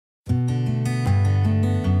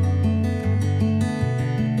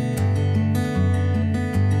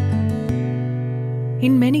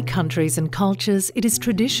In many countries and cultures, it is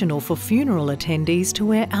traditional for funeral attendees to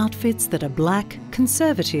wear outfits that are black,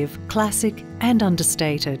 conservative, classic and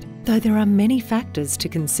understated, though there are many factors to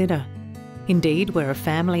consider. Indeed, where a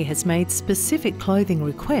family has made specific clothing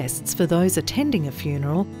requests for those attending a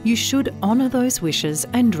funeral, you should honour those wishes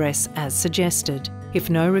and dress as suggested. If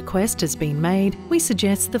no request has been made, we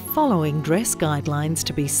suggest the following dress guidelines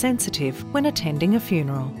to be sensitive when attending a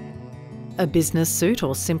funeral. A business suit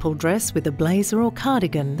or simple dress with a blazer or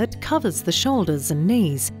cardigan that covers the shoulders and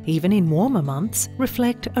knees, even in warmer months,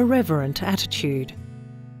 reflect a reverent attitude.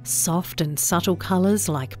 Soft and subtle colours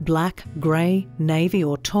like black, grey, navy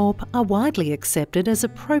or taupe are widely accepted as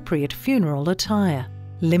appropriate funeral attire.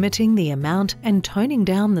 Limiting the amount and toning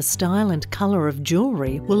down the style and colour of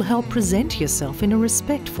jewellery will help present yourself in a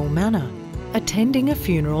respectful manner. Attending a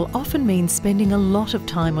funeral often means spending a lot of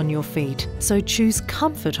time on your feet, so choose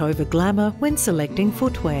comfort over glamour when selecting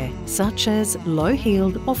footwear, such as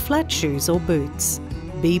low-heeled or flat shoes or boots.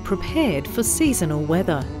 Be prepared for seasonal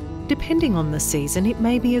weather. Depending on the season, it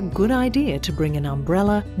may be a good idea to bring an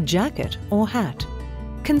umbrella, jacket or hat.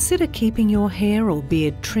 Consider keeping your hair or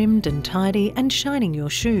beard trimmed and tidy and shining your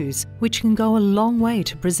shoes, which can go a long way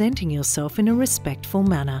to presenting yourself in a respectful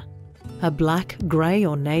manner. A black, grey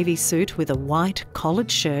or navy suit with a white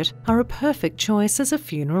collared shirt are a perfect choice as a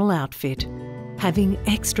funeral outfit. Having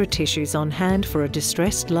extra tissues on hand for a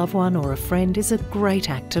distressed loved one or a friend is a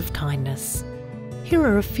great act of kindness. Here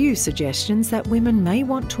are a few suggestions that women may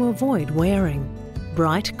want to avoid wearing.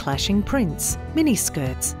 Bright clashing prints,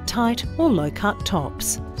 miniskirts, tight or low-cut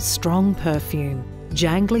tops, strong perfume,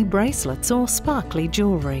 jangly bracelets or sparkly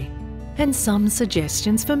jewellery. And some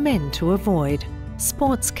suggestions for men to avoid: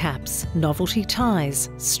 sports caps, novelty ties,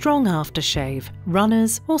 strong aftershave,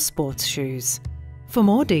 runners or sports shoes. For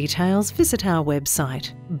more details, visit our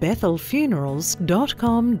website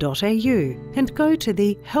bethelfunerals.com.au and go to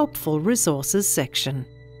the Helpful Resources section.